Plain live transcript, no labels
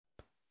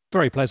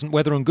Very pleasant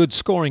weather and good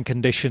scoring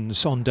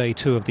conditions on day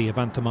two of the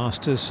Avantha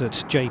Masters at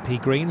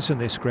JP Greens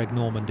and this Greg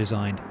Norman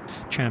designed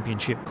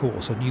championship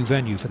course, a new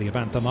venue for the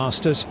Avantha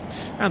Masters.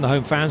 And the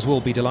home fans will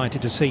be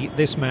delighted to see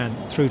this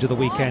man through to the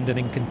weekend and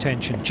in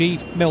contention.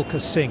 Jeev Milka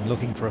Singh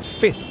looking for a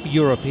fifth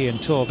European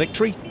Tour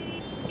victory.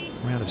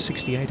 Round of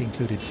 68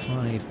 included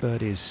 5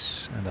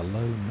 birdies and a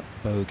lone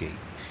bogey.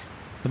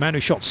 The man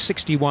who shot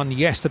 61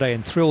 yesterday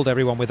and thrilled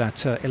everyone with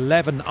that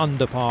 11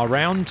 under par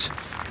round.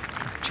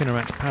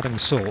 Chinarat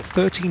Padangsul,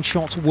 13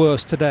 shots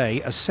worse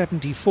today, a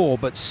 74,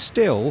 but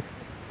still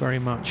very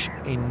much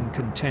in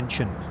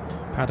contention.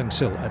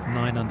 Padangsul at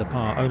 9 under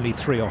par, only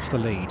 3 off the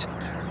lead.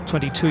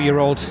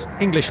 22-year-old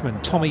Englishman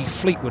Tommy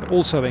Fleetwood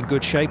also in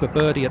good shape, a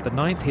birdie at the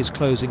 9th, his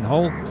closing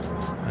hole.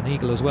 An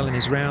eagle as well in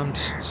his round,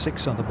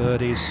 6 other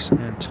birdies,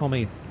 and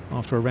Tommy,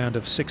 after a round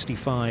of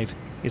 65,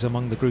 is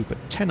among the group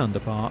at 10 under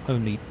par,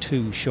 only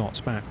 2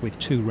 shots back with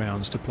 2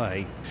 rounds to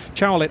play.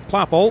 Chowlit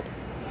Plapol,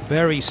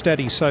 very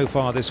steady so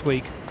far this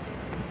week,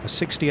 a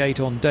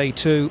 68 on day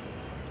 2,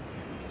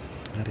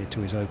 added to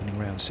his opening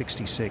round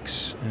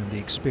 66, and the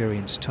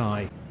experienced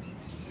Thai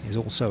is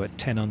also at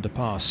 10 under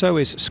par. So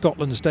is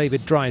Scotland's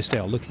David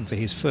Drysdale, looking for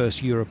his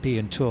first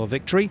European Tour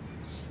victory.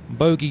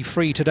 Bogey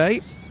free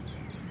today.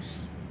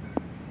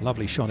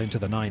 Lovely shot into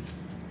the 9th.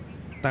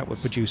 That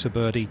would produce a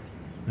birdie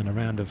and a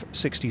round of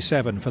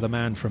 67 for the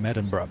man from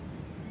Edinburgh.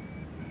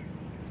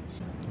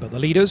 But the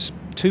leaders,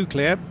 2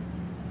 clear.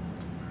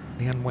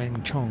 Lian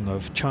Wenchong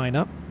of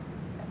China,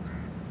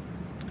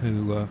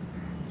 who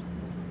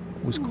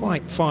was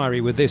quite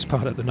fiery with this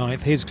part at the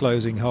 9th, his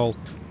closing hole,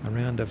 a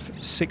round of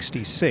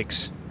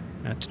 66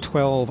 at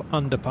 12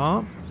 under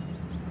par,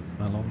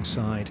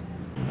 alongside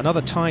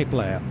another Thai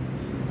player,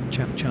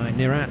 Chapchai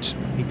Nirat.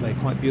 He played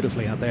quite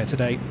beautifully out there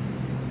today,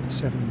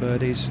 7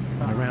 birdies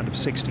and a round of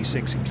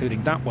 66,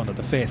 including that one at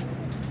the 5th.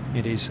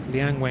 It is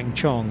Liang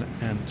Wenchong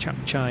and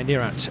Chapchai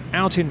Nirat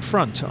out in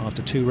front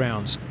after 2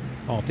 rounds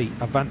of the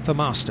Avantha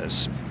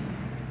Masters.